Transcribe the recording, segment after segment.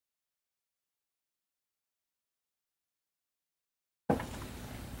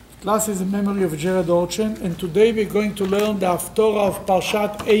Class is in memory of Jared Orchen, and today we're going to learn the Haftorah of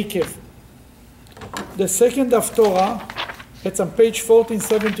Parshat Eikev. The second Haftorah, it's on page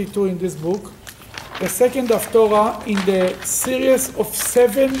 1472 in this book, the second Haftorah in the series of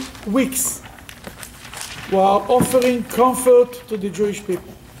 7 weeks. We are offering comfort to the Jewish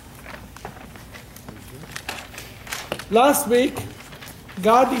people. Last week,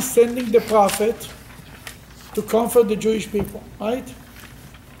 God is sending the prophet to comfort the Jewish people, right?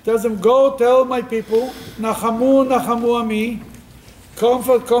 Tells them, go tell my people, Nachamu, Nachamu Ami,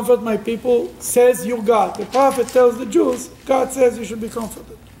 comfort, comfort my people, says your God. The prophet tells the Jews, God says you should be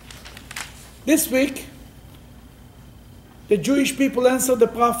comforted. This week, the Jewish people answered the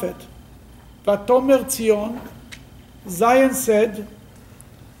prophet. Vatomer Tzion, Zion said,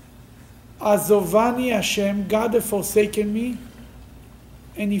 Azovani Hashem, God had forsaken me,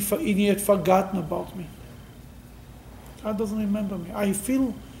 and he had forgotten about me. God doesn't remember me. I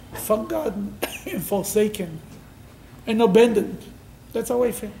feel forgotten and forsaken and abandoned. That's how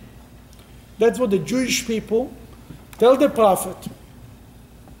I feel. That's what the Jewish people tell the prophet.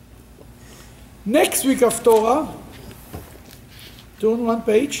 Next week of Torah, turn one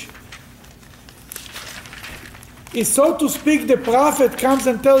page, is so to speak, the prophet comes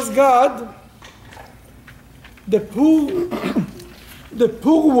and tells God, the poor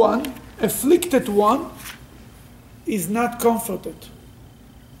one, afflicted one, is not comforted.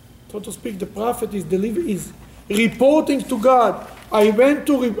 So to speak, the prophet is reporting to God, I went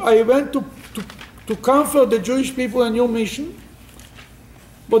to comfort the Jewish people in your mission,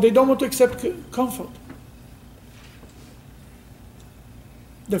 but they don't want to accept comfort.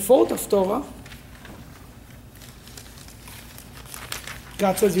 The fourth of Torah,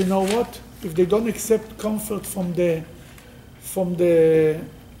 God says, you know what? If they don't accept comfort from the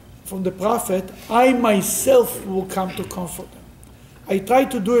prophet, I myself will come to comfort them. I try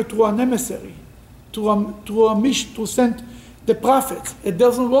to do it through an emissary, through a mission, to send the prophets. It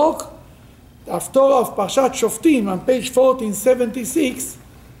doesn't work. The Haftorah of Parshat Shoftim on page 1476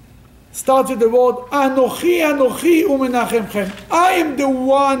 starts with the word Anochi, Anochi umenachemchem. I am the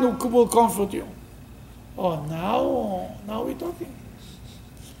one who will comfort you. Oh, now we're talking.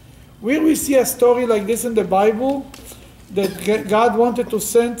 Where we see a story like this in the Bible, that God wanted to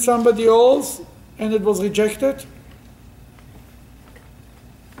send somebody else and it was rejected?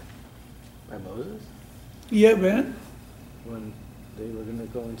 By Moses? Yeah, when? When they were going to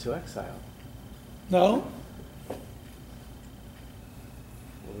go into exile. No? Well,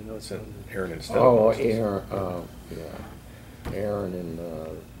 we know it's Aaron instead Oh, of Moses. Aaron and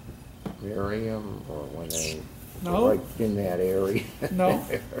Miriam, or when they No. were right in that area. No.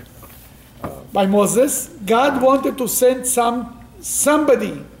 By Moses, God wanted to send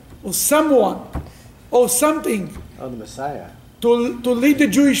somebody or someone or something Oh, the Messiah. to lead the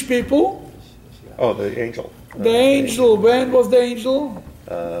Jewish people. Oh, the angel. The angel, when was the angel?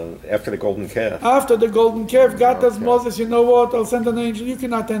 After the golden calf. After the golden calf, God tells Okay. Moses, you know what, I'll send an angel, you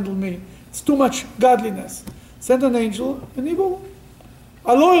cannot handle me. It's too much godliness. Send an angel, and he will.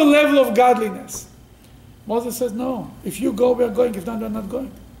 A lower level of godliness. Moses says, no, if you go, we are going, if not, we are not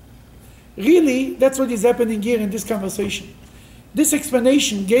going. Really, that's what is happening here in this conversation. This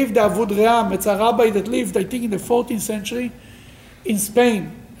explanation gave the Avud Re'am, it's a rabbi that lived, I think, in the 14th century in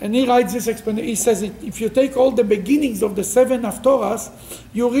Spain. And he writes this explanation. He says, if you take all the beginnings of the 7 Haftorahs,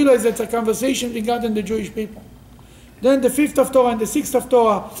 you realize it's a conversation between God and the Jewish people. Then the 5th Haftorah and the 6th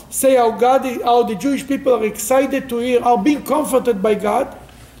Haftorah say how the Jewish people are excited to hear, are being comforted by God.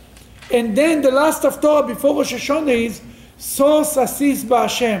 And then the last Haftorah before Rosh Hashanah is, So sasis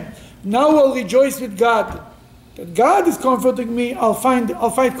ba'Hashem. Now I'll rejoice with God. That God is comforting me, I'll find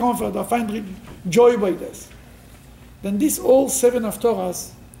comfort, I'll find joy by this. Then these all 7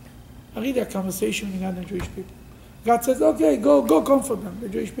 Haftorahs are really a conversation between God and Jewish people. God says, okay, go comfort them. The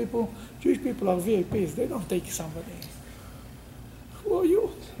Jewish people are VIPs, they don't take somebody. Who are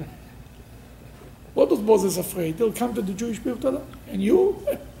you? What was Moses afraid? They'll come to the Jewish people, tell them, and you?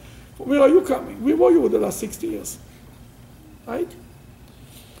 From where are you coming? Where were you the last 60 years? Right?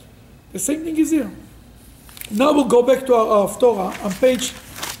 The same thing is here. Now we'll go back to our Haftorah on page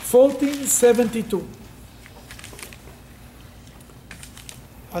 1472.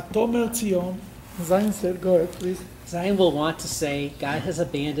 Atomer Tzion, Zion said, go ahead, please. Zion will want to say, God has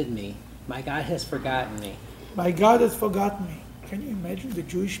abandoned me. My God has forgotten me. My God has forgotten me. Can you imagine the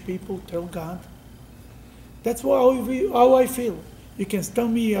Jewish people tell God? That's how I feel. You can tell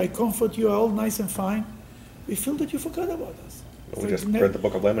me, I comfort you, all nice and fine. We feel that you forgot about us. We just read the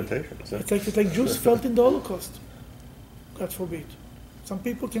book of Lamentations. It's like Jews felt in the Holocaust. God forbid. Some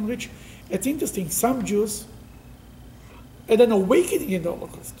people can reach. It's interesting. Some Jews had an awakening in the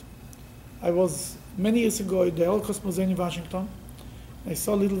Holocaust. I was many years ago at the Holocaust Museum in Washington. I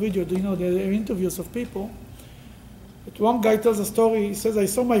saw a little video. Do you know there are interviews of people? But one guy tells a story. He says, "I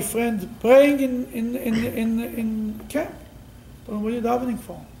saw my friend praying in camp. But what are you davening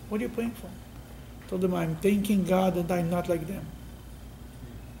for? What are you praying for?" I told them, "I'm thanking God that I'm not like them."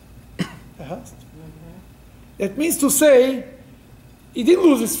 That means to say, he didn't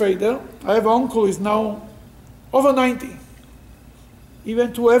lose his faith there. I have an uncle who is now over 90. He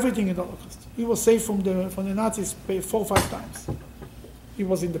went through everything in the Holocaust. He was saved from the Nazis 4 or 5 times. He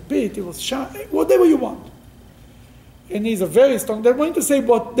was in the pit, he was shot, whatever you want. And he's a very strong. They're going to say,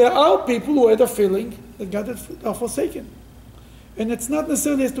 but there are people who had a feeling that God are forsaken. And it's not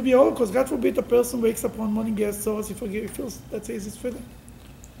necessarily has to be a Holocaust. God forbid a person wakes up one morning, gets sorrows, he feels that's his feeling.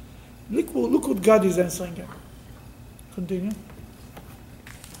 Look what God is answering him. Continue.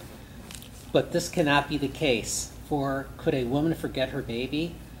 But this cannot be the case, for could a woman forget her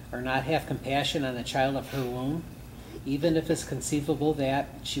baby, or not have compassion on the child of her womb? Even if it's conceivable that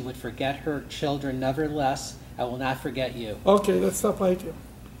she would forget her children, nevertheless, I will not forget you. Okay, let's stop right here.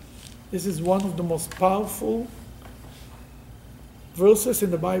 This is one of the most powerful verses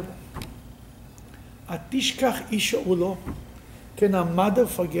in the Bible. Atishkach isha ulo. Can a mother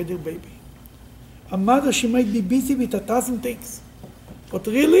forget her baby? A mother, she might be busy with 1,000 things. But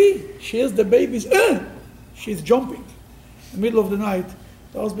really, she has the babies, she's jumping. In the middle of the night,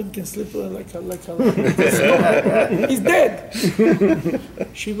 the husband can sleep like a he's dead.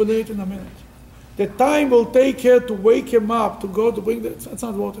 She will do it in a minute. The time will take her to wake him up, to go to bring that's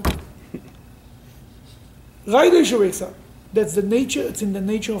not worth it. Right when she wakes up. That's the nature, it's in the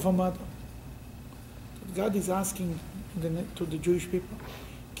nature of a mother. God is asking to the Jewish people,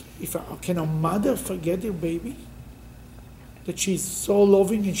 can a mother forget her baby? That she's so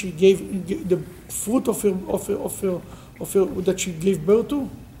loving and she gave the fruit of her that she gave birth to.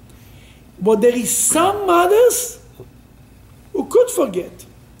 But there is some mothers who could forget.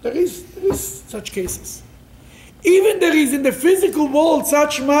 There is such cases. Even there is in the physical world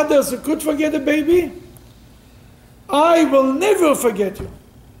such mothers who could forget a baby. I will never forget you.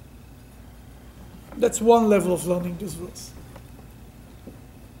 That's one level of learning this verse.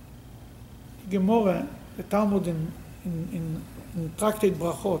 Gemara, the Talmud in Tractate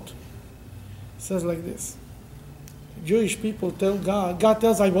Brachot, says like this. Jewish people tell God, God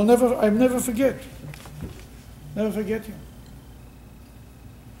tells, I'll never forget. Never forget you.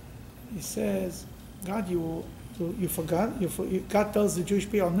 He says, God, you forgot. God tells the Jewish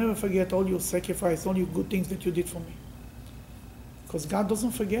people, I'll never forget all your sacrifice, all your good things that you did for me. Because God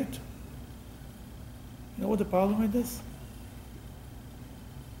doesn't forget. You know what the problem with this?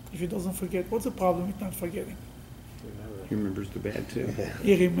 If he doesn't forget, what's the problem with not forgetting? He remembers the bad too.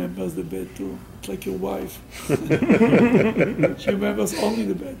 He remembers the bad too. It's like your wife. She remembers only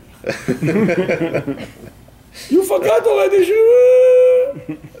the bad. You forgot already.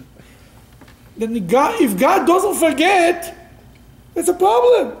 Then if God doesn't forget, it's a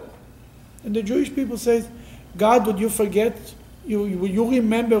problem. And the Jewish people say, God, would you forget? You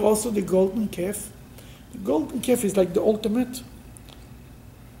remember also the golden calf? The golden calf is like the ultimate.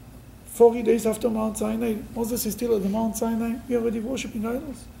 40 days after Mount Sinai, Moses is still at the Mount Sinai. We're already worshiping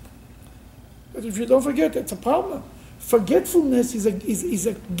idols. But if you don't forget, it's a problem. Forgetfulness is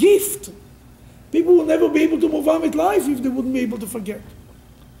a gift. People will never be able to move on with life if they wouldn't be able to forget.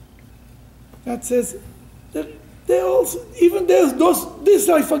 God says, there also, even there's this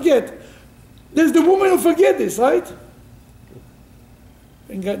I forget. There's the woman who forget this, right?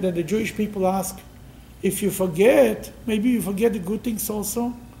 And then the Jewish people ask, if you forget, maybe you forget the good things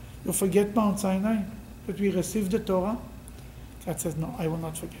also. You forget Mount Sinai, that we received the Torah. God says, no, I will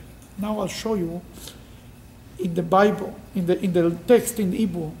not forget it. Now I'll show you in the Bible, in the text in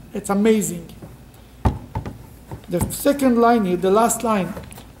Hebrew. It's amazing. The second line here, the last line.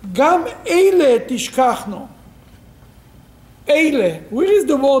 Gam eile tishkachno. Eile. Where is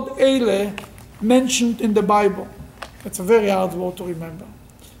the word eile mentioned in the Bible? It's a very hard word to remember.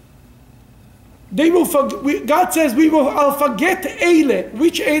 They will forget. God says, I'll forget eile.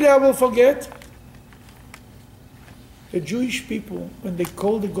 Which eile I will forget? The Jewish people, when they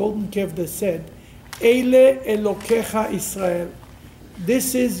called the golden calf, they said, Eile Elokecha Israel.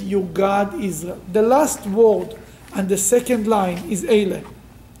 This is your God Israel. The last word and the second line is Eile.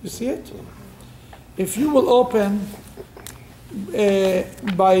 You see it? If you will open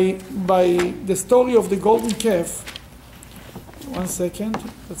by the story of the golden calf, 1 second,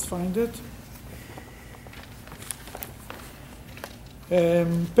 let's find it.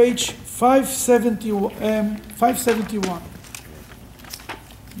 Page 571.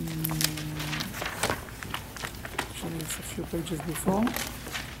 Actually, it's a few pages before.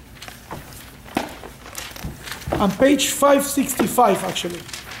 On page 565, actually.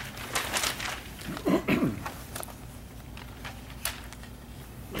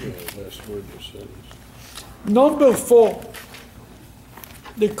 Last word you said is. Number 4.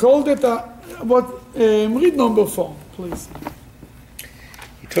 They called it read number 4, please.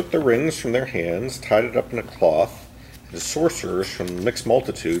 He took the rings from their hands, tied it up in a cloth, and the sorcerers from the mixed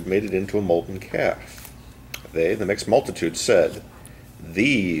multitude made it into a molten calf. They, the mixed multitude, said,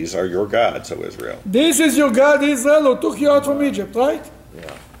 "These are your gods, O Israel." This is your God Israel who took you out from Egypt, right?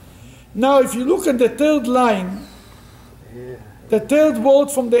 Yeah. Now, if you look at the third line, the third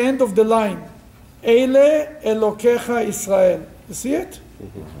word from the end of the line, Ele Elokecha Israel. You see it?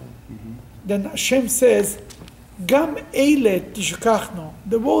 Then Hashem says, Gam Ele Tishkachno.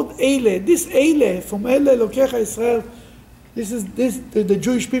 The word Ele, this Ele from Ele Elokecha Israel, the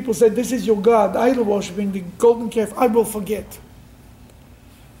Jewish people said, this is your God, idol worshipping, the golden calf, I will forget.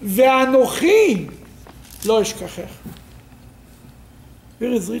 Ve'anochi lo eshkachech. Here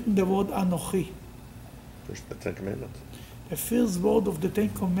is written the word Anochi. First, the Ten Commandments. The first word of the Ten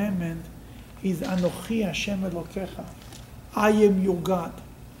Commandments is Anochi Hashem Elokecha. I am your God.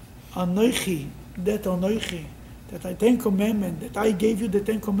 Anochi, that Anochi, that I Ten Commandment, that I gave you the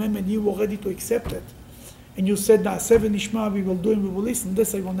Ten Commandment, you were ready to accept it. And you said, Seven Ishma, we will do and we will listen.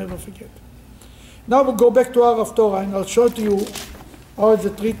 This I will never forget. Now we'll go back to our Torah and I'll show to you how it's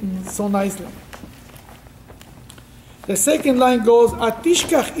written so nicely. The second line goes,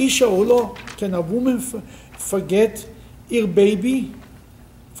 Atishkach isha ulo, can a woman forget her baby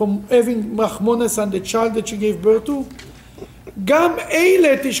from having machmones on the child that she gave birth to? Gam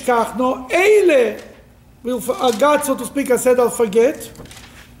eile tishkachno, eile, God, so to speak, I said I'll forget.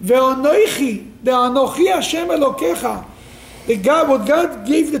 Ve'onoichi, the anochi Hashem Elokecha, the God, what God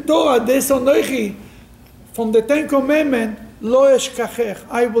gave the Torah, this onoichi, from the Ten Commandments, lo eshkachech,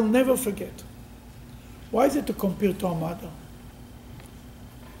 I will never forget. Why is it to compare to a mother?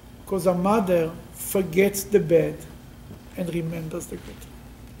 Because a mother forgets the bad and remembers the good.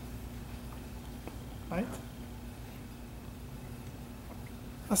 Right?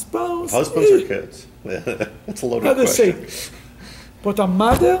 A spouse... Husbands or kids? That's a loaded Not the question. same. But a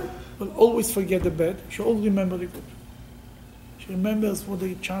mother will always forget the bad. She always remember the good. She remembers when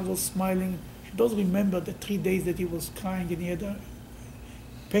the child was smiling. She doesn't remember the 3 days that he was crying and he had a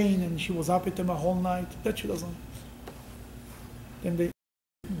pain and she was up at him a whole night. That she doesn't. Then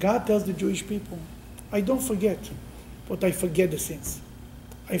God tells the Jewish people, I don't forget, but I forget the sins.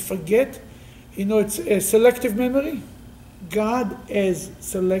 I forget, it's a selective memory. God has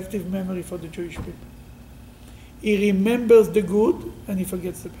selective memory for the Jewish people. He remembers the good and he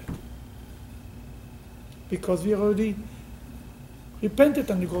forgets the bad. Because we already repented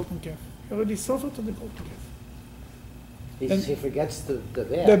on the golden calf. We already suffered on the golden calf. He forgets the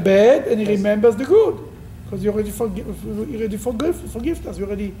bad. The bad and he remembers the good. Because you already forgive us. We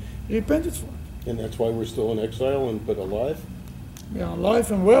already repented for it. And that's why we're still in exile but alive? We are alive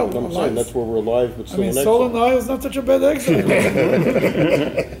and well. I'm alive. saying that's where we're alive but still in exile. Saul and I was not such a bad exile.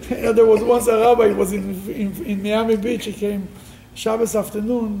 There was once a rabbi, he was in Miami Beach, he came Shabbos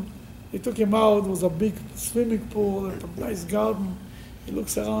afternoon, he took him out, there was a big swimming pool and a nice garden. He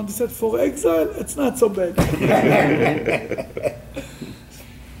looks around, he said, for exile, it's not so bad.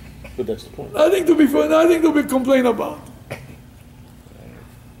 But that's the point. Nothing to be complained about.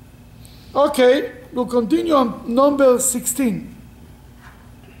 Okay, we'll continue on number 16.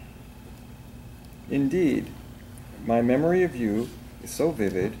 Indeed, my memory of you is so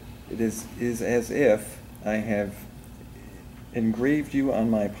vivid, it is as if I have engraved you on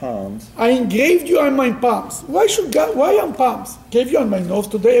my palms. I engraved you on my palms. Why on palms? Gave you on my nose.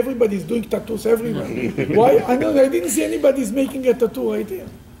 Today everybody's doing tattoos everywhere. Why? I didn't see anybody's making a tattoo right here.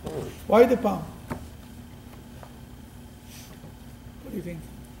 Why the palm? What do you think?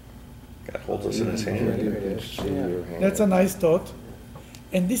 God holds us in his hand. That's a nice thought.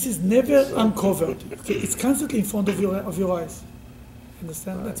 And this is never uncovered. Okay? It's constantly in front of your eyes.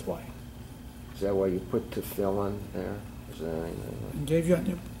 Understand? That's why. Is that why you put tefillin there? Is that anything? And gave you a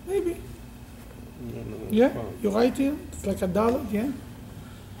new, maybe. Yeah, you're right here. It's like $1, yeah.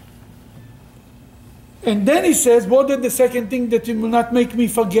 And then he says, what is the second thing that will not make me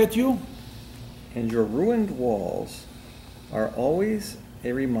forget you? And your ruined walls are always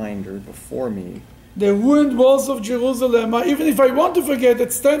a reminder before me. The ruined walls of Jerusalem, even if I want to forget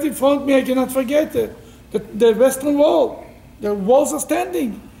it, stands in front of me, I cannot forget it. The western wall, the walls are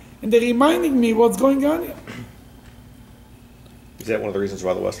standing, and they're reminding me what's going on here. Is that one of the reasons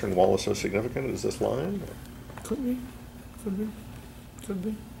why the Western Wall is so significant? Is this line? Could be.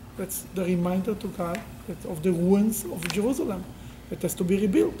 That's the reminder to God of the ruins of Jerusalem that has to be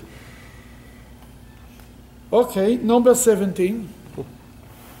rebuilt. Okay, number 17.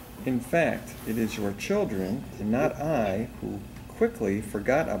 In fact, it is your children, and not I, who quickly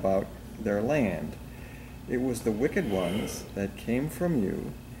forgot about their land. It was the wicked ones that came from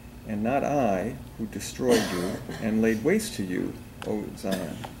you, and not I, who destroyed you and laid waste to you, O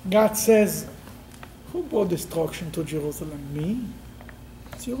Zion. God says, who brought destruction to Jerusalem? Me?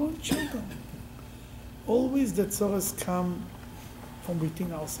 It's your own children. Always the tzaras come from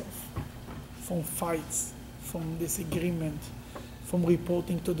within ourselves, from fights, from disagreement, from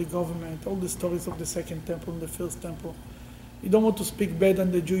reporting to the government, all the stories of the second temple and the first temple. You don't want to speak bad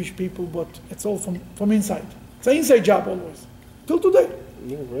on the Jewish people, but it's all from inside. It's an inside job always. Till today.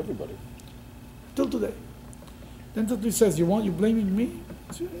 Yeah, for everybody. Till today. Then he says, you blaming me?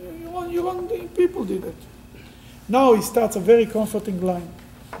 Your own people did it. Now he starts a very comforting line.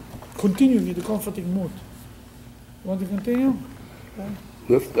 Continuing in the comforting mood. You want to continue? Okay.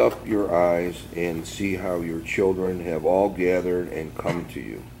 Lift up your eyes and see how your children have all gathered and come to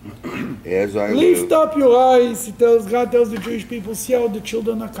you. As I Lift live, up your eyes, God tells the Jewish people, see how the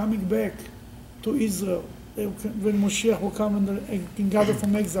children are coming back to Israel. When Moshiach will come and gather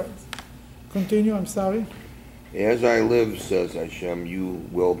from exiles. Continue, I'm sorry. as I live, says Hashem, you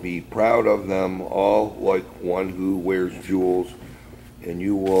will be proud of them all like one who wears jewels, and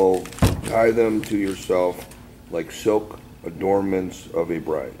you will tie them to yourself like silk adornments of a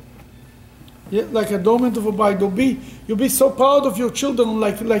bride. Yeah, like adornment of a bride. You'll be so proud of your children,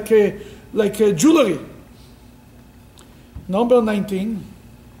 like a jewelry. Number 19.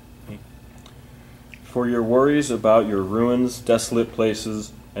 For your worries about your ruins, desolate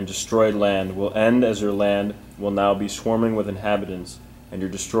places, and destroyed land will end as your land will now be swarming with inhabitants, and your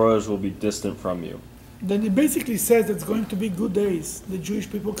destroyers will be distant from you. Then it basically says it's going to be good days. The Jewish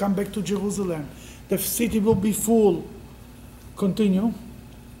people come back to Jerusalem. The city will be full. Continue.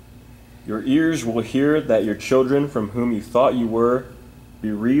 Your ears will hear that your children from whom you thought you were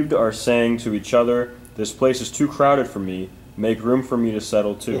bereaved are saying to each other, this place is too crowded for me, make room for me to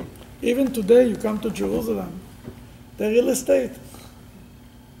settle too. Even today you come to Jerusalem, the real estate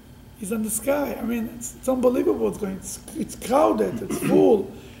is in the sky. I mean, it's unbelievable. It's crowded, it's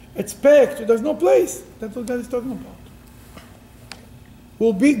full, it's packed, there's no place. That's what God is talking about.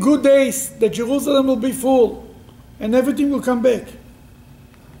 Will be good days, that Jerusalem will be full, and everything will come back.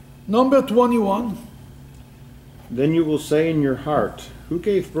 Number 21. Then you will say in your heart, who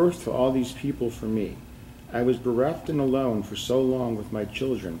gave birth to all these people for me? I was bereft and alone for so long with my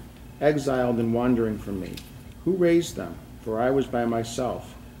children, exiled and wandering from me. Who raised them? For I was by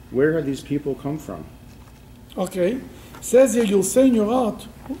myself. Where have these people come from? Okay. Says here, you'll say in your heart,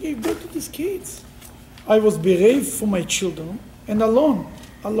 who gave birth to these kids? I was bereaved for my children and alone.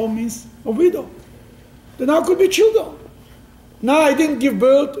 Alone means a widow. Then how could be children? Now I didn't give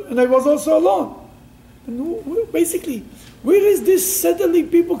birth and I was also alone. And basically, where is this suddenly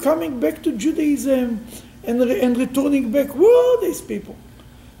people coming back to Judaism and returning back? Where are these people?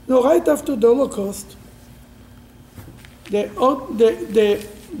 Now, right after the Holocaust, their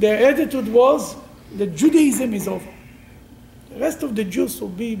attitude was that Judaism is over. The rest of the Jews will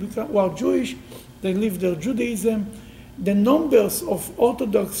become Jewish. They live their Judaism. The numbers of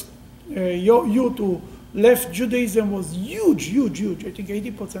Orthodox youth who left Judaism was huge. I think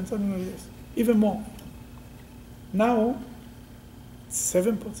 80%, something like this, even more. Now,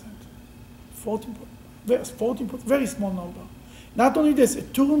 7%, 14%, very small number. Not only this,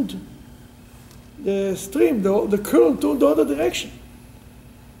 it turned the stream, the current turned the other direction.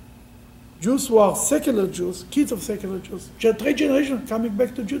 Jews who are secular Jews, kids of secular Jews, third generation coming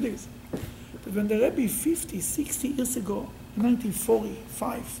back to Judaism. But when the Rebbe 50, 60 years ago,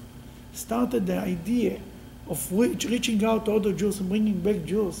 1945, started the idea of reaching out to other Jews and bringing back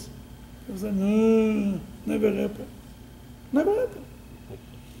Jews, he was like, no, never happened. Never happened.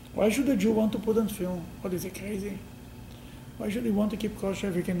 Why should a Jew want to put on film? What is he, crazy? Why should he want to keep kosher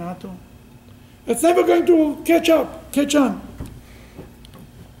if he cannot? It's never going to catch on.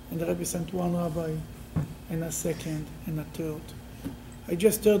 And the Rebbe sent one rabbi, and a second, and a third. I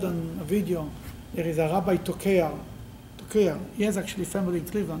just heard on a video, there is a Rabbi Tokear. He has actually family in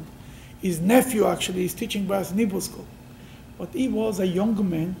Cleveland. His nephew actually is teaching by us in Hebrew school. But he was a young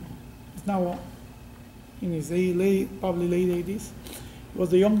man, he's now in his probably late 80s. He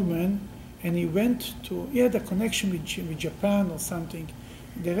was a young man, and he had a connection with Japan or something.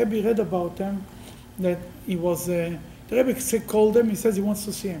 The Rebbe read about him, that he was, the Rebbe called him, he says he wants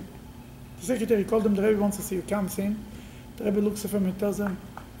to see him. The secretary called him, the Rebbe wants to see you, come see him. The Rebbe looks at him and tells him,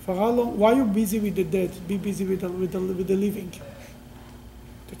 for how long, why are you busy with the dead? Be busy with the living.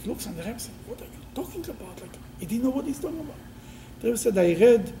 He looks and the Rebbe said, what are you talking about? Like, he didn't know what he's talking about. The Rebbe said, I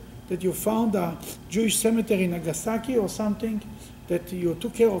read that you found a Jewish cemetery in Nagasaki or something, that you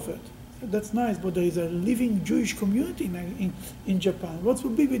took care of it. That's nice, but there is a living Jewish community in Japan. What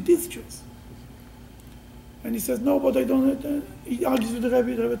would be with these Jews? And he says, no, but I don't, he argues with the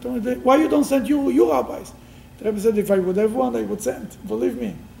Rebbe. The Rebbe told me, why you don't send your rabbis? The Rebbe said, if I would have one, I would send, believe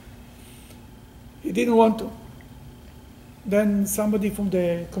me. He didn't want to. Then somebody from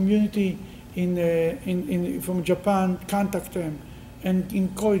the community from Japan contacted him and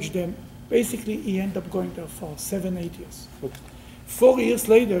encouraged them. Basically, he ended up going there for 7-8 years. 4 years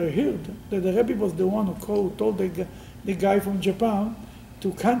later, I heard that the Rebbe was the one who told the guy from Japan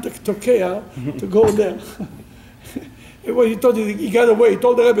to contact Tokyo to go there. Well, he thought he got away. He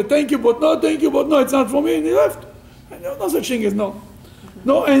told the Rebbe, thank you, but no, it's not for me, and he left. And no such thing as no.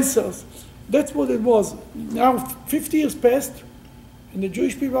 No answers. That's what it was. Now, 50 years passed, and the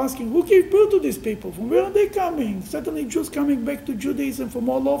Jewish people asking, who gave birth to these people? From where are they coming? Certainly Jews coming back to Judaism from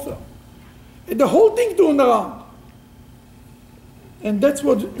all over. And the whole thing turned around. And that's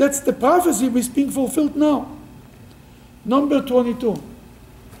the prophecy which is being fulfilled now. Number 22.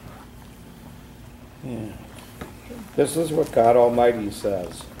 Yeah. This is what God Almighty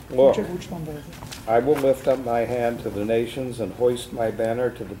says. Look, Which number is it? I will lift up my hand to the nations and hoist my banner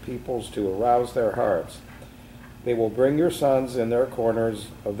to the peoples to arouse their hearts. They will bring your sons in their corners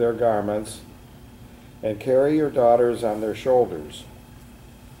of their garments and carry your daughters on their shoulders.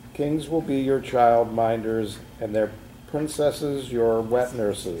 Kings will be your child minders and their princesses your wet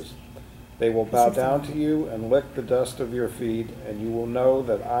nurses. They will bow down to you and lick the dust of your feet, and you will know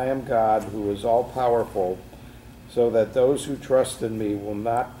that I am God who is all-powerful, so that those who trust in me will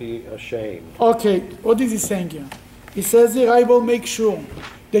not be ashamed. Okay, what is he saying here? He says here, I will make sure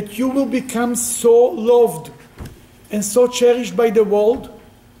that you will become so loved and so cherished by the world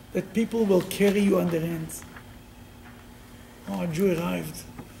that people will carry you on their hands. Oh, a Jew arrived.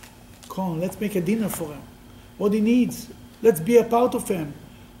 Come on, let's make a dinner for him. What he needs. Let's be a part of him.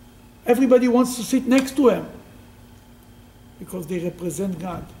 Everybody wants to sit next to him because they represent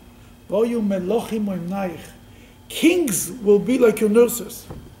God. Kings will be like your nurses.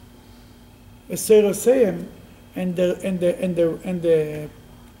 As Sarah said, and the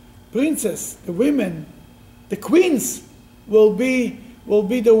princess, the women, the queens will be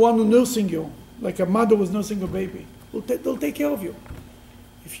the one who nursing you, like a mother was nursing a baby. They'll take care of you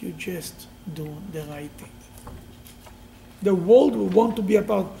if you just do the right thing. The world will want to be a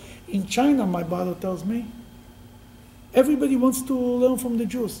part. In China, my brother tells me, everybody wants to learn from the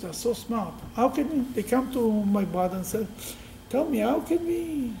Jews. They're so smart. How can we? They come to my brother and say, tell me, how can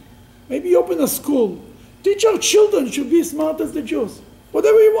we maybe open a school? Teach our children should be as smart as the Jews.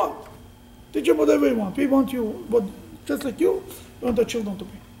 Whatever you want. Teach them whatever you want. We want you, but just like you, we want our children to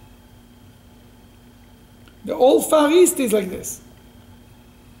be. The whole Far East is like this.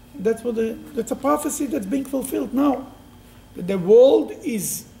 That's a prophecy that's being fulfilled now. The world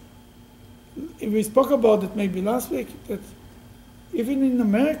is, we spoke about it maybe last week, that even in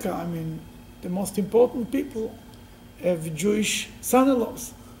America, I mean, the most important people have Jewish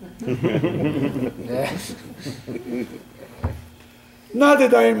son-in-laws. Not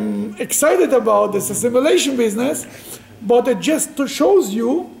that I'm excited about this assimilation business, but it just shows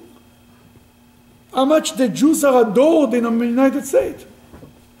you how much the Jews are adored in the United States.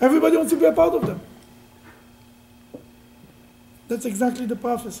 Everybody wants to be a part of them. That's exactly the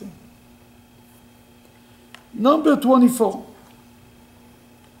prophecy. Number 24.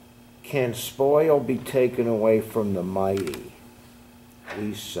 Can spoil be taken away from the mighty,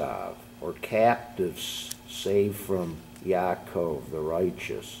 Esav, or captives saved from Yaakov, the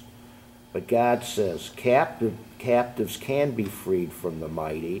righteous? But God says, captives can be freed from the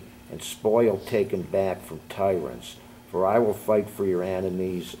mighty, and spoil taken back from tyrants. For I will fight for your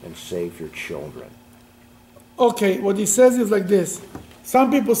enemies and save your children. Okay, what he says is like this.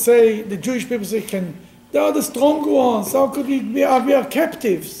 Some people say, the Jewish people say, they are the strong ones. How could we are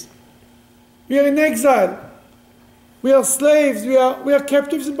captives. We are in exile. We are slaves. We are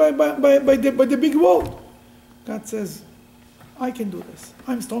captives by the big world. God says, I can do this.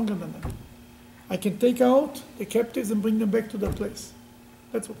 I'm stronger than them. I can take out the captives and bring them back to their place.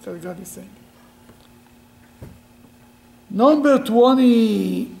 That's what God is saying. Number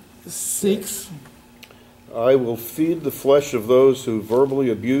 26. I will feed the flesh of those who verbally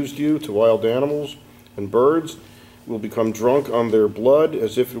abused you to wild animals, and birds will become drunk on their blood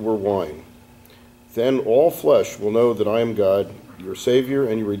as if it were wine. Then all flesh will know that I am God, your Savior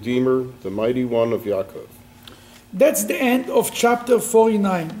and your Redeemer, the mighty one of Yaakov. That's the end of chapter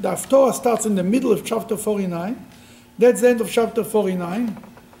 49. The Haftorah starts in the middle of chapter 49. That's the end of chapter 49.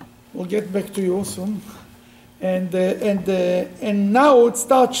 We'll get back to you soon. And now it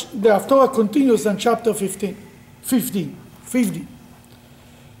starts, the Haftorah continues in chapter 50.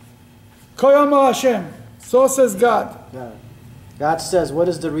 Koyamar Hashem, so says God. Yeah. God says, what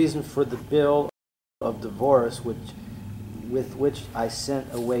is the reason for the bill of divorce with which I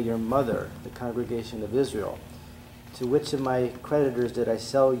sent away your mother, the congregation of Israel? To which of my creditors did I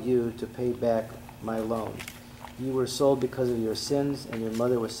sell you to pay back my loan? You were sold because of your sins, and your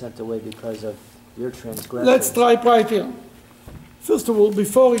mother was sent away because of your transgressions. Let's try right here. First of all,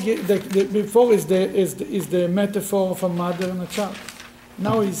 before is the metaphor of a mother and a child.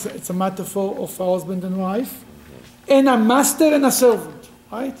 Now it's a metaphor of a husband and wife, and a master and a servant,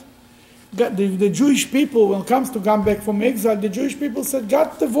 right? The Jewish people, when it comes to come back from exile, the Jewish people said,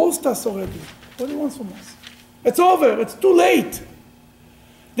 God divorced us already. What do you want from us? It's over. It's too late.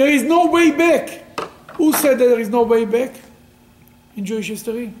 There is no way back. Who said that there is no way back in Jewish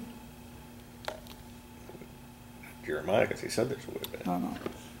history? Jeremiah, because he said there's a way back. No.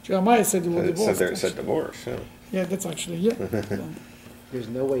 Jeremiah said it was divorce. It said divorce, yeah. Yeah, that's actually, yeah. There's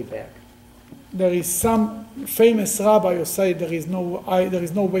no way back. There is some famous rabbi who said there is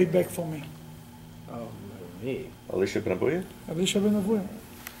no way back for me. Oh, me. Elisha ben Abuya? Elisha ben Avuya.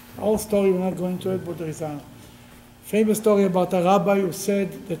 Whole story, we're not going to it, but there is a famous story about a rabbi who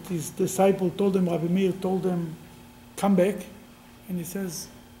said that his disciple told him, Rabbi Meir told him, come back. And he says,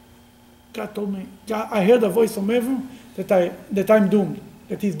 God told me, I heard a voice from heaven that I'm doomed,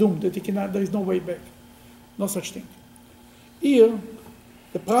 that he's doomed, that there is no way back. No such thing. Here,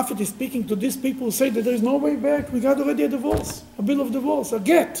 the prophet is speaking to these people who say that there is no way back. We got already a divorce, a bill of divorce, a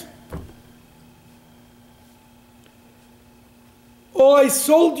get. Or I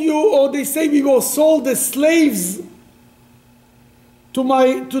sold you, or they say we were sold as slaves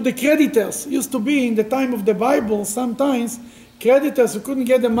to the creditors. It used to be in the time of the Bible, sometimes creditors who couldn't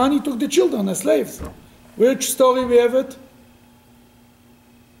get the money took the children as slaves. Which story we have it?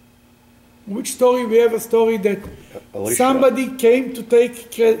 Which story we have a story that Elisha. Somebody came to take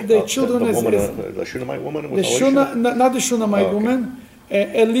the children as the Shunammite woman with not the Shunammite woman.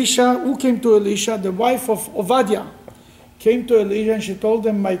 Elisha, who came to Elisha? The wife of Obadiah came to Elisha and she told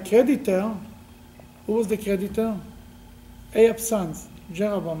him, my creditor, who was the creditor? Ahab's sons,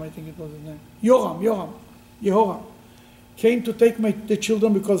 Jeroboam, I think it was his name. Jehoram, came to take the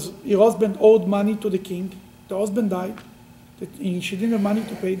children because her husband owed money to the king. The husband died. She didn't have money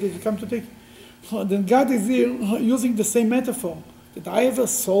to pay. They come to take. Then God is here using the same metaphor. That I ever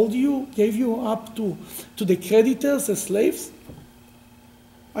sold you, gave you up to the creditors as slaves?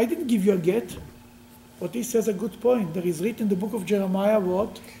 I didn't give you a get. But he says a good point. There is written in the book of Jeremiah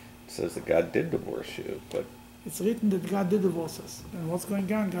what? It says that God did divorce you, but it's written that God did divorce us. And what's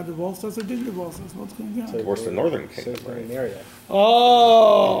going on? God divorced us or didn't divorce us? What's going on? So divorced the northern kingdom, so right? area.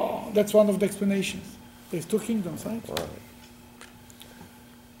 Oh, that's one of the explanations. There's two kingdoms, right? Right.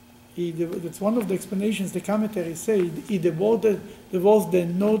 That's one of the explanations. The commentaries say he divorced the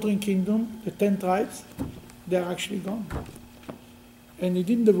northern kingdom, the 10 tribes. They're actually gone. And he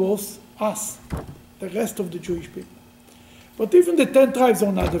didn't divorce us, the rest of the Jewish people. But even the 10 tribes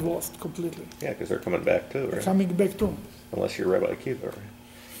are not divorced completely. Yeah, because they're coming back too, right? They're coming back too. Unless you're Rabbi Akiva, right?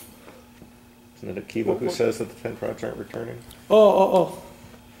 Isn't it Akiva who says that the 10 tribes aren't returning? Oh.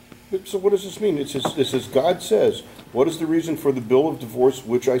 So what does this mean? It says God says, what is the reason for the bill of divorce with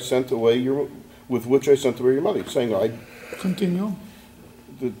which I sent away your mother? It's saying Continue.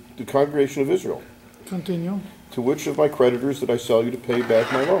 the congregation of Israel. Continue. To which of my creditors did I sell you to pay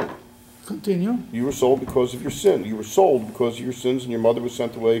back my loan? Continue. You were sold because of your sin. You were sold because of your sins, and your mother was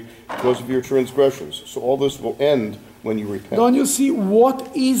sent away because of your transgressions. So all this will end when you repent. Don't you see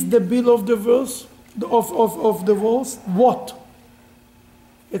what is the bill of divorce? Of divorce? What?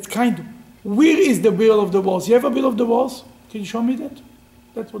 It's kind of, where is the bill of divorce? You have a bill of divorce? Can you show me that?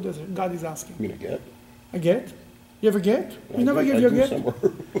 That's what God is asking. You mean a get? A get? You have a get? You never give you a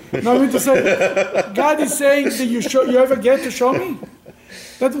get? No, I mean to say, God is saying that you have a get to show me?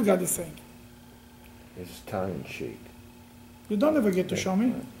 That's what God is saying. It's tongue in cheek. You don't ever get to show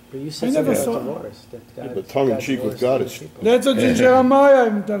me. But you said I never something saw- about divorce. That God, but tongue in God cheek with divorced God the is- people. That's what in Jeremiah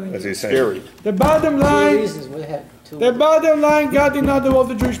I'm telling As you. he's saying. Scary. The bottom Two line, reasons we had two. the bottom line, God did not divorce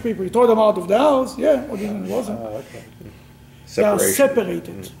the Jewish people. He threw them out of the house. Yeah, or didn't, it wasn't. Oh, okay. They are Separation.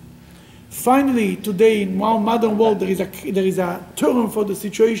 separated. Finally, today in our modern world, there is a term for the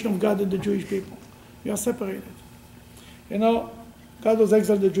situation of God and the Jewish people. We are separated. You know, God was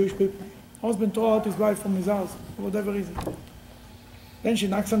exiled the Jewish people. Husband threw out his wife from his house for whatever reason. Then she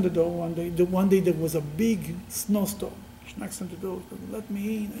knocks on the door one day. One day there was a big snowstorm. She knocks on the door. Says, let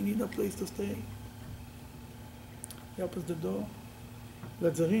me in. I need a place to stay. He opens the door.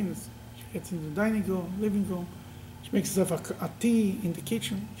 Lets her in. gets into the dining room, living room. She makes herself a tea in the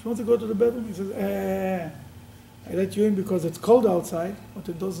kitchen. She wants to go to the bedroom. He says, I let you in because it's cold outside, but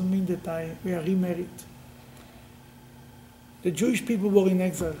it doesn't mean that we are remarried. The Jewish people were in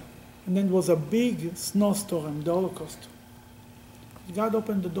exile, and then there was a big snowstorm, the Holocaust. God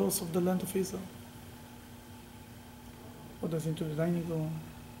opened the doors of the land of Israel. Brought us into the dining room,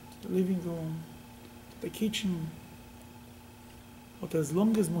 to the living room, to the kitchen. But as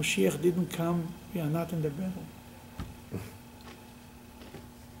long as Moshiach didn't come, we are not in the bedroom.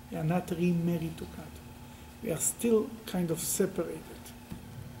 We are not remarried to God. We are still kind of separated.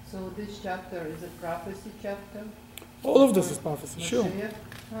 So this chapter is a prophecy chapter? All of this is prophecy, sure. Moshiach,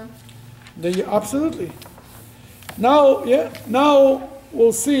 huh? Absolutely. Now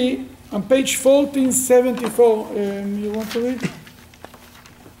we'll see on page 1474. You want to read? Oh,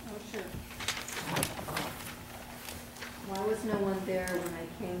 sure. Why was no one there when I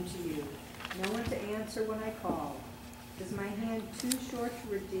came to you? No one to answer when I called. Is my hand too short to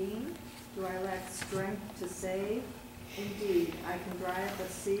redeem? Do I lack strength to save? Indeed, I can dry up a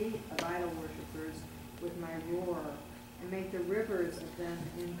sea of idol worshippers with my roar, and make the rivers of them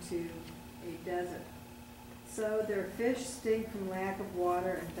into a desert. So their fish stink from lack of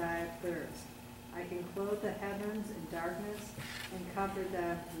water and die of thirst. I can clothe the heavens in darkness and cover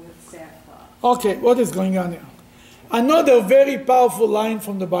them with sackcloth. Okay, what is going on here? Another very powerful line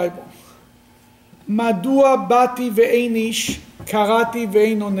from the Bible. Madua bati ve'enish karati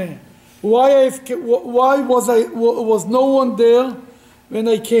ve'inone. Why was no one there when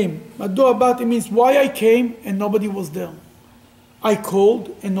I came? Madua bati means why I came and nobody was there. I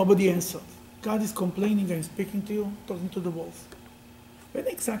called and nobody answered. God is complaining and speaking to you, talking to the walls. When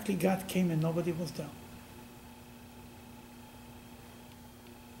exactly God came and nobody was there?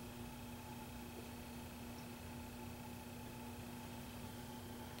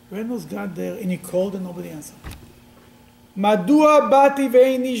 When was God there and he called and nobody answered? Madua bati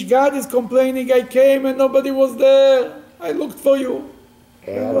ve'inish. God is complaining, I came and nobody was there. I looked for you.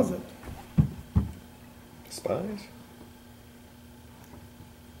 Where was it? Spies?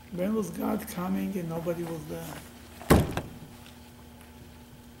 When was God coming and nobody was there?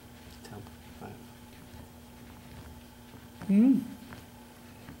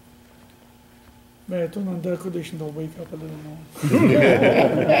 But I turn on the air conditioner, they'll wake up a little more.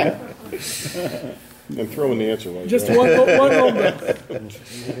 And throw in the answer right Just there. one number.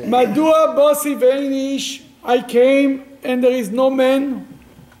 Madua basi ve'inish. I came and there is no man.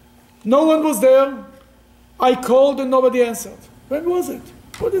 No one was there. I called and nobody answered. When was it?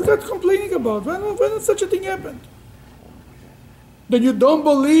 What is God complaining about? When did such a thing happen? Then you don't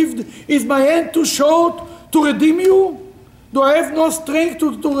believe, is my hand too short to redeem you? Do I have no strength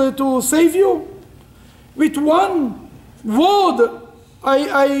to save you? With one word,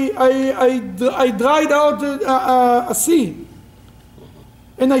 I dried out a sea,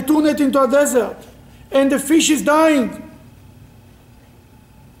 and I turned it into a desert, and the fish is dying.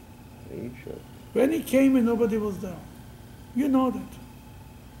 When he came and nobody was there, you know that.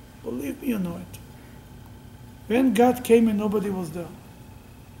 Believe me, you know it. When God came and nobody was there,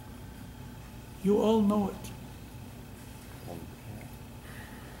 you all know it.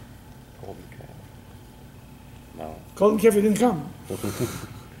 No. Golden calf didn't come.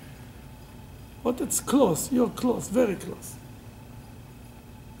 But it's close. You're close, very close.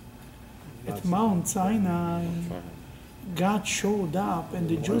 At Mount Sinai, God showed up and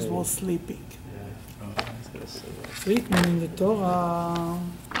the Jews were sleeping. It's written in the Torah,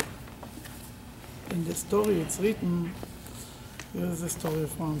 in the story it's written, here's the story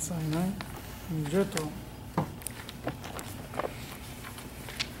of Mount Sinai, in Jethro.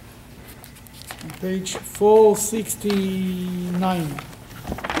 On page 469.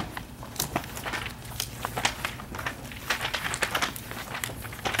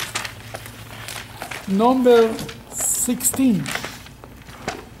 Number 16.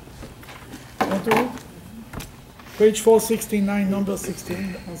 Want to read? Page 469, number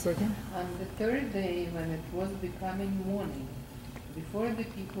 16. 1 second. On the third day, when it was becoming morning, before the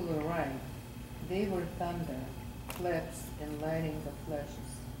people arrived, they were thunder, claps, and lighting of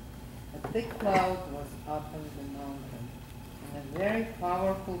flashes. A thick cloud was up on the mountain, and a very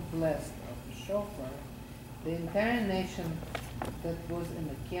powerful blast of the shofar. The entire nation that was in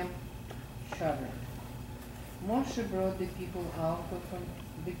the camp shuddered. Moshe brought the people out of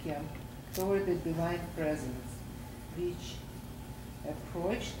the camp toward the divine presence, which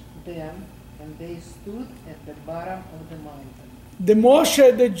approached them, and they stood at the bottom of the mountain. The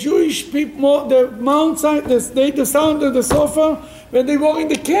Moshe, the Jewish people, the Mount Sinai, they sounded the shofar when they were in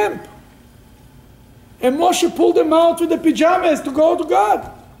the camp. And Moshe pulled them out with the pajamas to go to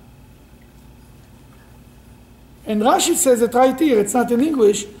God. And Rashi says it right here, it's not in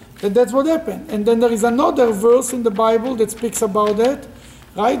English, that that's what happened. And then there is another verse in the Bible that speaks about that,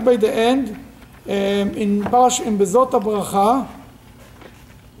 right by the end, in Bezot HaBracha,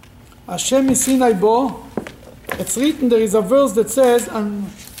 Hashem Sinai Bo, it's written, there is a verse that says, on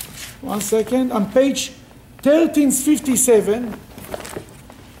page 1357,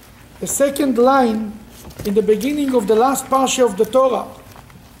 the second line in the beginning of the last parsha of the Torah.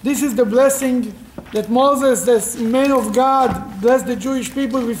 This is the blessing that Moses, this man of God, blessed the Jewish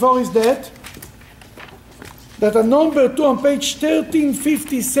people before his death. That on number 2, on page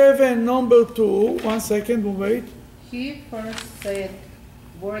 1357, number 2, we'll wait. He first said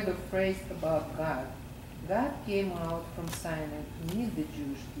word of praise about God. God came out from Sinai to meet the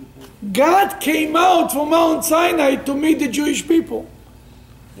Jewish people. God came out from Mount Sinai to meet the Jewish people.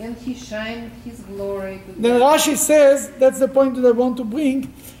 And he shined his glory to Then Rashi says, that's the point that I want to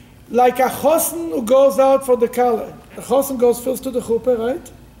bring, like a chosen who goes out for the color. The chosen goes first to the chuppah,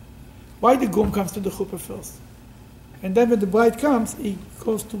 right? Why the groom comes to the chuppah first? And then when the bride comes, he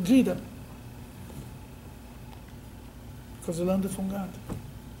goes to greet them. Because he learned it from God.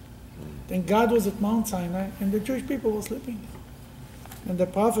 Then God was at Mount Sinai and the Jewish people were sleeping. And the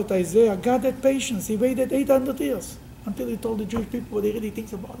prophet Isaiah, God had patience. He waited 800 years until he told the Jewish people what he really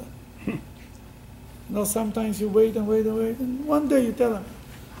thinks about it. Sometimes you wait and wait and wait, and one day you tell him.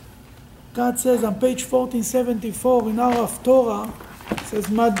 God says on page 1474 in our Torah, says,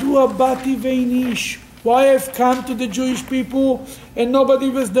 Madua bati veinish. Why I've come to the Jewish people and nobody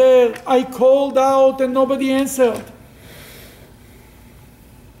was there. I called out and nobody answered.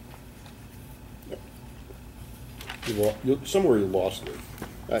 Somewhere you lost me.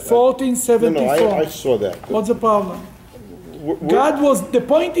 1474. I saw that. What's the problem? The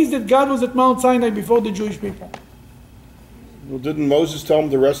point is that God was at Mount Sinai before the Jewish people. Well, didn't Moses tell them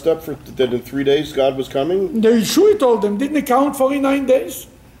to rest up that in 3 days God was coming? They sure told them. Didn't it count 49 days?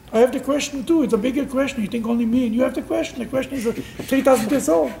 I have the question too. It's a bigger question. You think only me and you have the question. The question is 3,000 years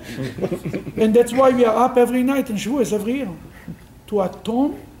old. And that's why we are up every night in Shavuos every year. To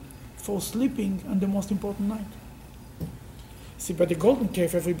atone for sleeping on the most important night. See, by the Golden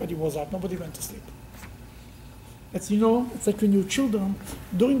Cave, everybody was up. Nobody went to sleep. It's like when you're children,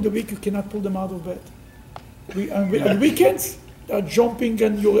 during the week you cannot pull them out of bed. On weekends, they're jumping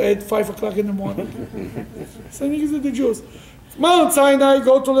and you're at 5 o'clock in the morning. Same thing as with the Jews. Mount Sinai,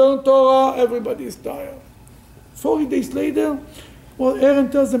 go to learn Torah, everybody is tired. 40 days later, Aaron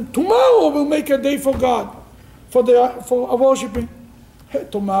tells them, tomorrow we'll make a day for God, for worshiping. Hey,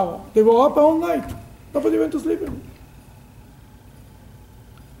 tomorrow. They were up all night. Nobody went to sleep.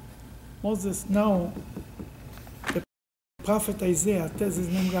 Moses, now, the prophet Isaiah tells his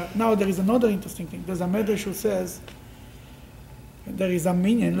name God. Now there is another interesting thing. There's a medrash who says, there is a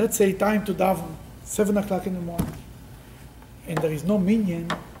minyan, let's say time to daven, 7 o'clock in the morning. And there is no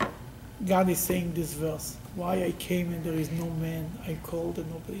minyan, God is saying this verse, why I came and there is no man, I called and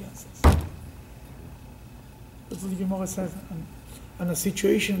nobody answers. That's what the Gemara says, on a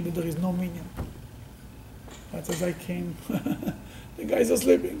situation that there is no minyan. That says I came, the guys are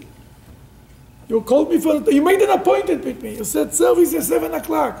sleeping. You called me you made an appointment with me. You said service is 7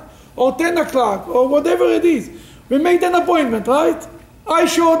 o'clock, or 10 o'clock, or whatever it is. We made an appointment, right? I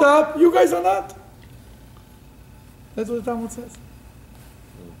showed up, you guys are not. That's what the Talmud says.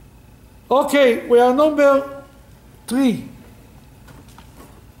 Okay, we are number 3.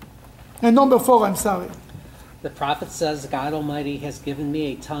 And number 4, I'm sorry. The prophet says, God Almighty has given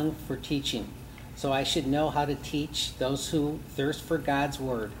me a tongue for teaching, so I should know how to teach those who thirst for God's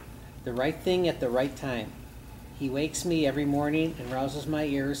word, the right thing at the right time. He wakes me every morning and rouses my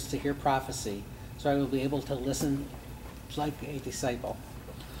ears to hear prophecy, so I will be able to listen like a disciple.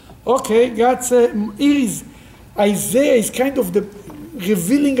 Okay, God said, Isaiah is kind of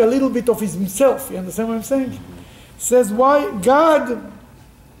revealing a little bit of himself. You understand what I'm saying? Says why God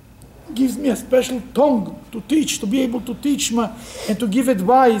gives me a special tongue to teach, to be able to teach and to give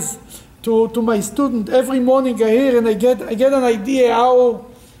advice to my student. Every morning I hear and I get an idea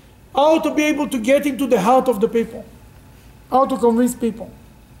how to be able to get into the heart of the people, how to convince people.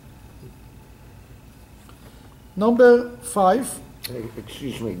 Number 5.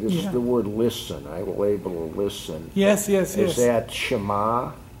 Excuse me, this is the word listen. I will able to listen. Yes. Is that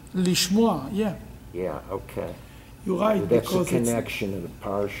Shema? Lishmoa, yeah. Yeah, okay. You're right. That's a connection in the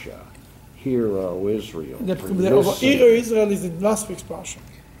Parsha. Hear, O Israel. Hear, O Israel is the last week's Parsha.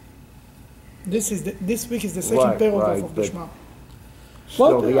 This week is the second paragraph of the Shema.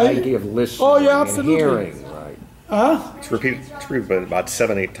 So the idea of listening and hearing, right? It's repeated about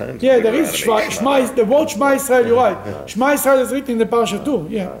 7-8 times. Yeah, there is Shema. The word Shema Israel, you're right. Shema Israel is written in the Parsha too.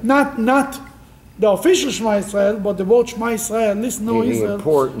 Yeah, not the official Shema Israel, but the word Shema Israel, listen, no The Israel.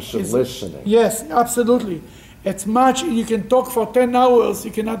 importance of is- listening. Yes, absolutely. It's much, you can talk for 10 hours,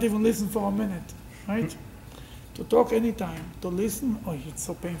 you cannot even listen for a minute, right? To talk anytime, to listen, oh, it's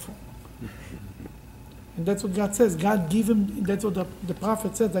so painful. And that's what God says. God gave him, that's what the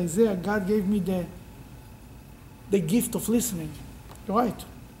prophet says, Isaiah, God gave me the gift of listening. Right.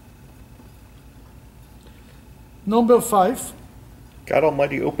 Number 5. God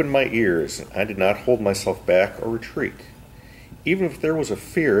Almighty opened my ears, and I did not hold myself back or retreat. Even if there was a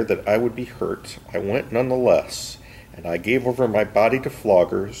fear that I would be hurt, I went nonetheless, and I gave over my body to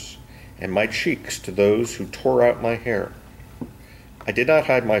floggers, and my cheeks to those who tore out my hair. I did not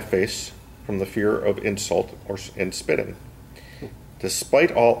hide my face from the fear of insult and spitting.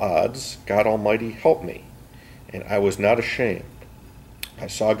 Despite all odds, God Almighty helped me, and I was not ashamed. I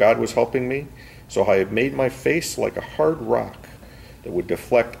saw God was helping me, so I have made my face like a hard rock that would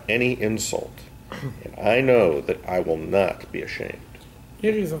deflect any insult. And I know that I will not be ashamed.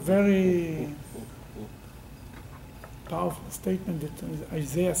 Here is a very powerful statement that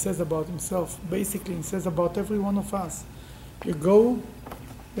Isaiah says about himself. Basically, he says about every one of us. You go,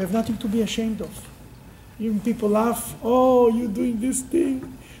 you have nothing to be ashamed of. Even people laugh, oh, you're doing this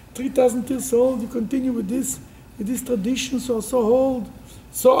thing, 3,000 years old, you continue with these traditions are so old,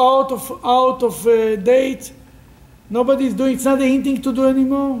 so out of date. Nobody's doing, it's not anything to do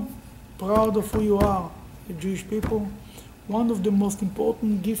anymore. Proud of who you are, the Jewish people. One of the most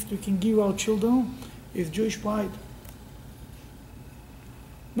important gifts we can give our children is Jewish pride.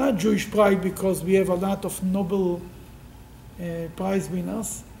 Not Jewish pride because we have a lot of Nobel Prize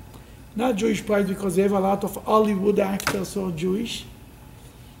winners. Not Jewish pride because we have a lot of Hollywood actors who are Jewish.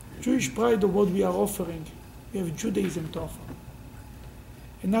 Jewish pride of what we are offering. We have Judaism to offer.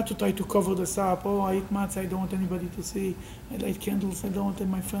 And not to try to cover this up. Oh, I eat matzah, I don't want anybody to see. I light candles, I don't want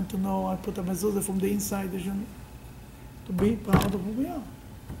my friend to know. I put a mezuzah from the inside. To be proud of who we are.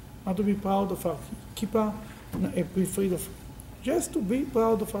 Not to be proud of our kippah, be afraid of. Just to be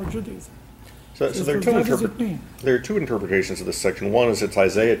proud of our Judaism. So there are two interpretations of this section. One is it's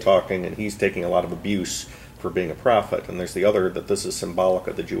Isaiah talking, and he's taking a lot of abuse for being a prophet. And there's the other that this is symbolic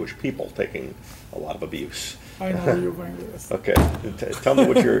of the Jewish people taking a lot of abuse. I know where you're going with this. Okay, tell me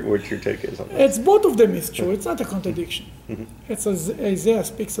what your take is on that. It's both of them is true. It's not a contradiction. It's as Isaiah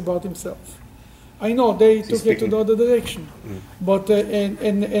speaks about himself. I know they took it to the other direction, but and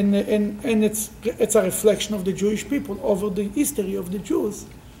it's a reflection of the Jewish people over the history of the Jews.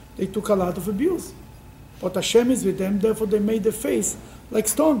 They took a lot of abuse, but Hashem is with them. Therefore, they made the face like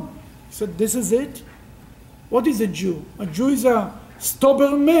stone. He said, "This is it." What is a Jew? A Jew is a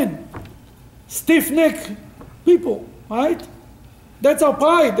stubborn man, stiff-necked people, right? That's our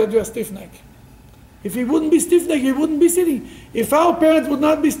pride that we are stiff-necked. If he wouldn't be stiff-necked, he wouldn't be sitting. If our parents would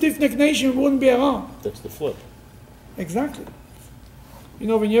not be stiff-necked nation, we wouldn't be around. That's the flip. Exactly. You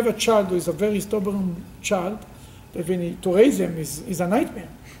know, when you have a child who is a very stubborn child, that to raise him is a nightmare.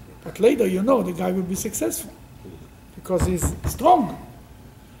 But later, you know, the guy will be successful because he's strong.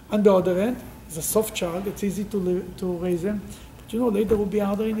 On the other hand, he's a soft child. It's easy to raise him. But you know, later will be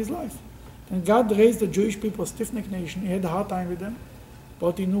harder in his life. And God raised the Jewish people, a stiff-necked nation. He had a hard time with them.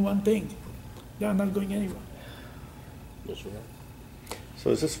 But he knew one thing. They are not going anywhere. That's right.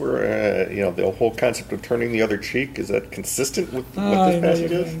 So is this where, the whole concept of turning the other cheek, is that consistent with what this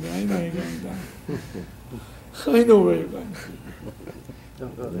passage is? I know you're going down. I know where you're going.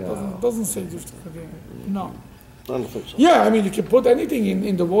 It doesn't say just no. I don't think so. Yeah, I mean, you can put anything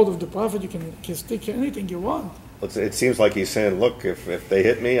in the word of the prophet. You can stick anything you want. It seems like he's saying, look, if they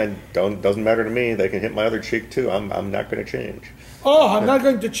hit me, doesn't matter to me. They can hit my other cheek too. I'm not going to change. Oh, I'm not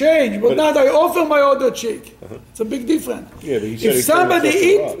going to change, but not I offer my other cheek. It's a big difference. Yeah, but he said if somebody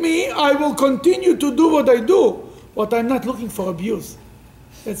hit me, I will continue to do what I do, but I'm not looking for abuse.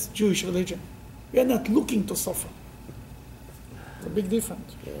 That's Jewish religion. We are not looking to suffer. It's a big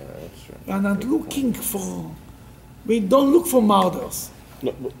difference. Yeah, that's right. We are not looking for. We don't look for murders.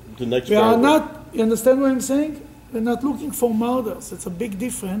 No, the next We are paragraph. not. You understand what I'm saying? We're not looking for murders. It's a big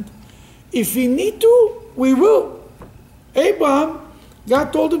difference. If we need to, we will. Abraham,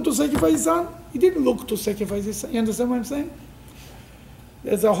 God told him to sacrifice his son. He didn't look to sacrifice his son. You understand what I'm saying?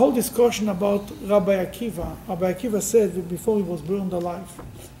 There's a whole discussion about Rabbi Akiva. Rabbi Akiva said that before he was burned alive,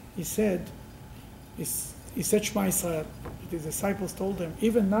 he said, Shema Israel. His disciples told him,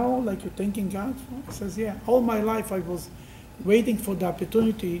 even now, like you're thanking God? He says, yeah, all my life I was waiting for the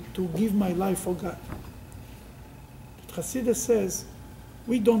opportunity to give my life for God. But Hasidus says,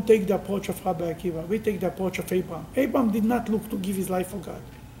 we don't take the approach of Rabbi Akiva. We take the approach of Abraham. Abraham did not look to give his life for God.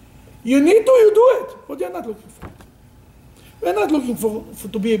 You need to, you do it. But you're not looking for it. We're not looking for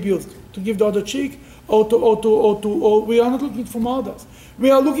to be abused, to give the other cheek, or we are not looking for murders. We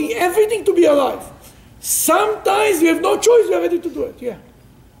are looking everything to be alive. Sometimes we have no choice, we are ready to do it, yeah.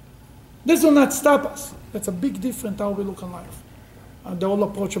 This will not stop us. That's a big difference how we look on life. And the whole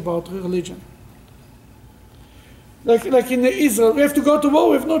approach about religion. Like in Israel, we have to go to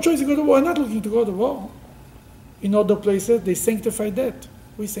war, we have no choice to go to war. We're not looking to go to war. In other places, they sanctify death.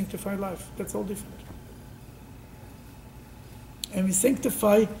 We sanctify life. That's all different. And we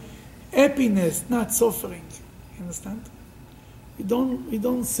sanctify happiness, not suffering. You understand? We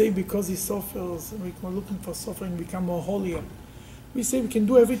don't say because he suffers, we're looking for suffering, become more holier. We say we can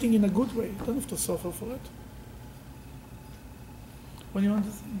do everything in a good way. You don't have to suffer for it. What do you want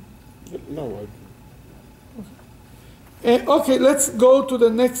to say? No, Okay, let's go to the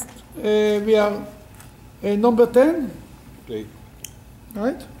next. We are number 10. 8.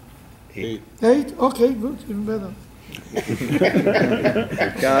 Right? 8. 8? Okay, good, even better.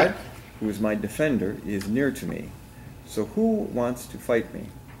 God, who is my defender, is near to me. So who wants to fight me?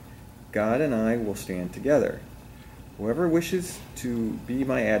 God and I will stand together. Whoever wishes to be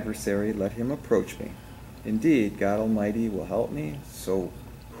my adversary, let him approach me. Indeed, God Almighty will help me, so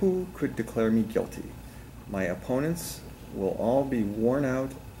who could declare me guilty? My opponents will all be worn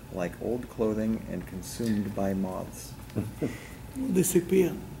out like old clothing and consumed by moths.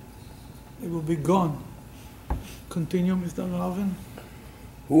 Disappear. They will be gone. Continue, Mr. Ravin.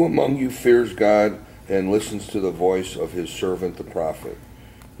 Who among you fears God and listens to the voice of his servant the prophet?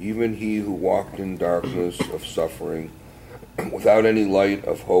 Even he who walked in darkness of suffering, without any light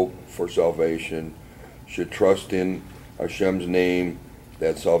of hope for salvation, should trust in Hashem's name,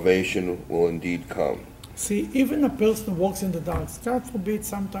 that salvation will indeed come. See, even a person who walks in the dark, God forbid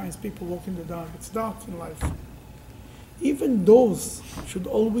sometimes people walk in the dark, it's dark in life. Even those should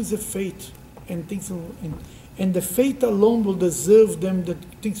always have faith and things, and the faith alone will deserve them that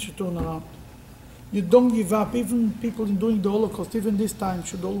things should turn around. You don't give up. Even people doing the Holocaust, even this time,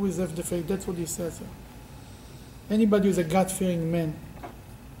 should always have the faith. That's what he says here. Anybody who's a God-fearing man.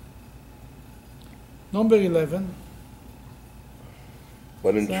 Number 11.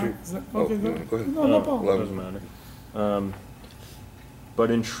 But in truth, okay, go ahead. No problem. Doesn't matter.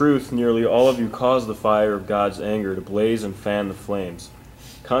 But in truth, nearly all of you cause the fire of God's anger to blaze and fan the flames.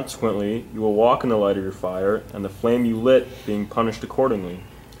 Consequently, you will walk in the light of your fire, and the flame you lit being punished accordingly.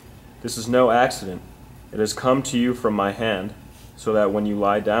 This is no accident. It has come to you from my hand, so that when you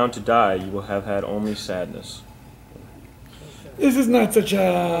lie down to die, you will have had only sadness. This is not such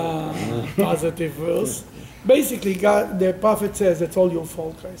a positive verse. Basically, God, the prophet says it's all your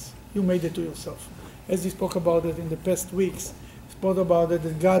fault, guys. You made it to yourself. As we spoke about it in the past weeks, we spoke about it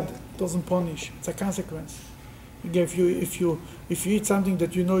that God doesn't punish. It's a consequence. If you eat something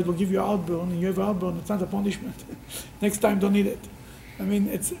that you know it will give you outburn, and you have outburn, it's not a punishment. Next time, don't eat it. I mean,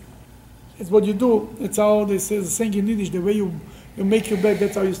 it's what you do. It's how they say the saying in Yiddish: the way you make your bed,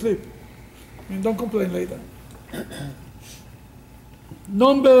 that's how you sleep. I mean, don't complain later.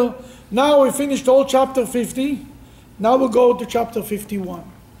 Now we finished all chapter 50. Now we'll go to chapter 51.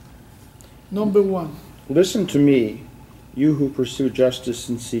 Number 1. Listen to me, you who pursue justice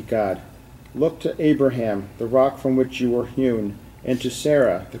and seek God. Look to Abraham, the rock from which you were hewn, and to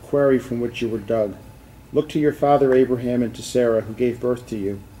Sarah, the quarry from which you were dug. Look to your father Abraham and to Sarah, who gave birth to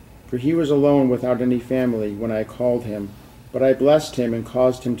you. For he was alone without any family when I called him, but I blessed him and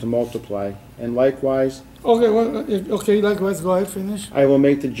caused him to multiply. And likewise, likewise, go ahead, finish. I will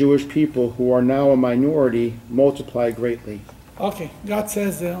make the Jewish people, who are now a minority, multiply greatly. Okay, God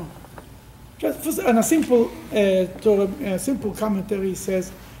says there. Just in a simple commentary,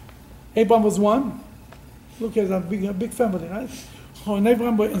 says, Abraham was one. Look at a big family, right? When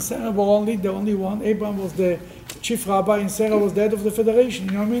Abraham and Sarah were the only one. Abraham was the chief rabbi, and Sarah was the head of the federation.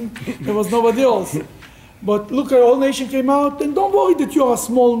 You know what I mean? There was nobody else. But look, all nation came out, and don't worry that you are a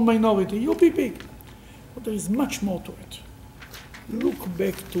small minority. You'll be big. But there is much more to it. Look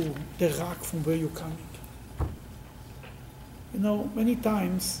back to the rock from where you're coming. You know, many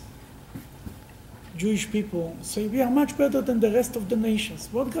times Jewish people say we are much better than the rest of the nations.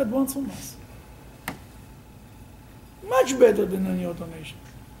 What God wants from us? Much better than any other nation.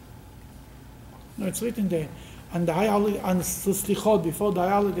 No, it's written there. And the Slichot, before the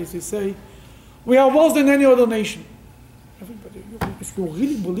holidays, we say, we are worse than any other nation. Everybody, if you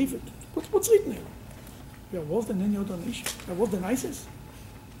really believe it, what's written there? We are worse than any other nation. We are worse than ISIS.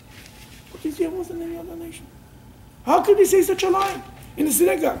 What is we are worse than any other nation? How could they say such a lie in the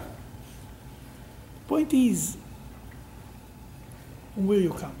synagogue? The point is, from where are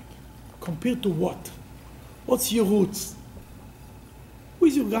you coming? Compared to what? What's your roots? Who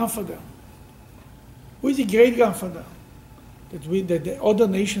is your grandfather? Who is your great-grandfather? that the other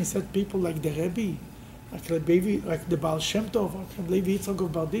nations had people like the Rebbe, like the Baal Shem Tov, like Levi Yitzchak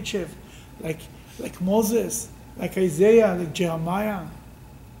of Berditchev, like Moses, like Isaiah, like Jeremiah.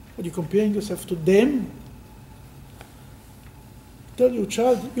 Are you comparing yourself to them? Tell your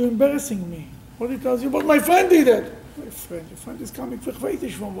child, you're embarrassing me. What he tells you, but my friend did it. Your friend is coming.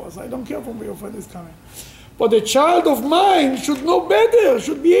 I don't care from where your friend is coming. But a child of mine should know better,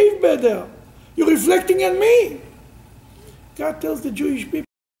 should behave better. You're reflecting on me. God tells the Jewish people,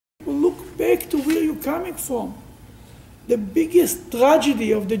 look back to where you're coming from. The biggest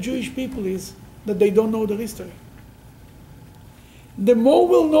tragedy of the Jewish people is that they don't know their history. The more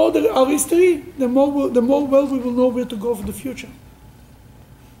we'll know our history, the more well we will know where to go for the future.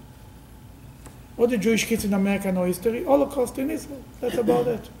 What the Jewish kids in America know history? Holocaust in Israel. That's about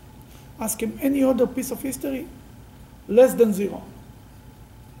it. Ask him any other piece of history, less than zero.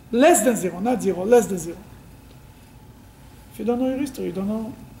 Less than zero, not zero, less than zero. If you don't know your history, you don't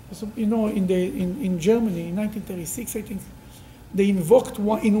know. You know, in Germany in 1936, I think, they invoked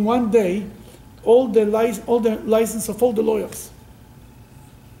in one day all the license of all the lawyers.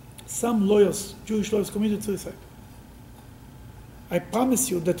 Some lawyers, Jewish lawyers, committed suicide. I promise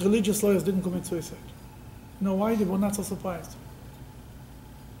you that religious lawyers didn't commit suicide. You know why? They were not so surprised.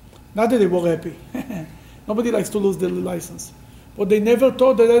 Not that they were happy. Nobody likes to lose their license. But they never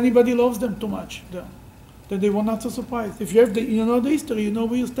thought that anybody loves them too much. That they were not so surprised. If you know the history, you know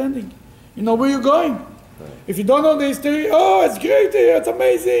where you're standing. You know where you're going. Right. If you don't know the history, oh, it's great here, it's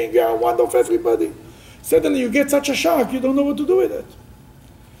amazing, yeah, one of everybody. Suddenly you get such a shock, you don't know what to do with it.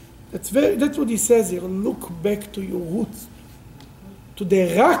 That's what he says here. Look back to your roots, to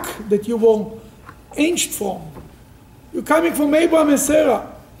the rock that you were ancient from. You're coming from Abraham and Sarah.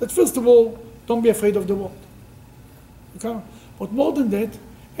 That first of all, don't be afraid of the world. Okay? But more than that,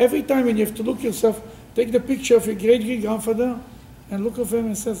 every time when you have to look yourself, take the picture of your great-great-grandfather and look at him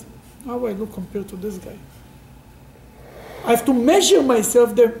and says, how I look compared to this guy? I have to measure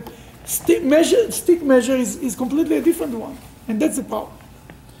myself. The stick measure is completely a different one. And that's the power.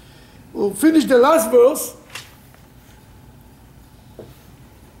 We'll finish the last verse.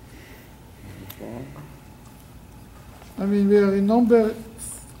 We are in number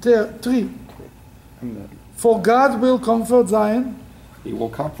 3. For God will comfort Zion. He will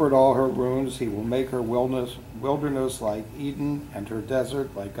comfort all her wounds. He will make her wilderness like Eden and her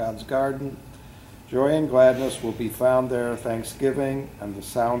desert like God's garden. Joy and gladness will be found there, thanksgiving and the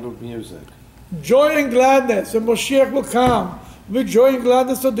sound of music. Joy and gladness. And Moshiach will come with joy and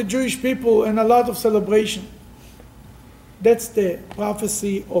gladness of the Jewish people and a lot of celebration. That's the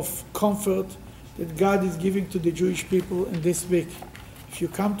prophecy of comfort that God is giving to the Jewish people in this week. If you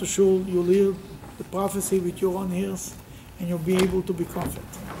come to Shul, you'll hear the prophecy with your own ears, and you'll be able to be comforted.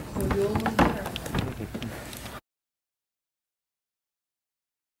 So you almost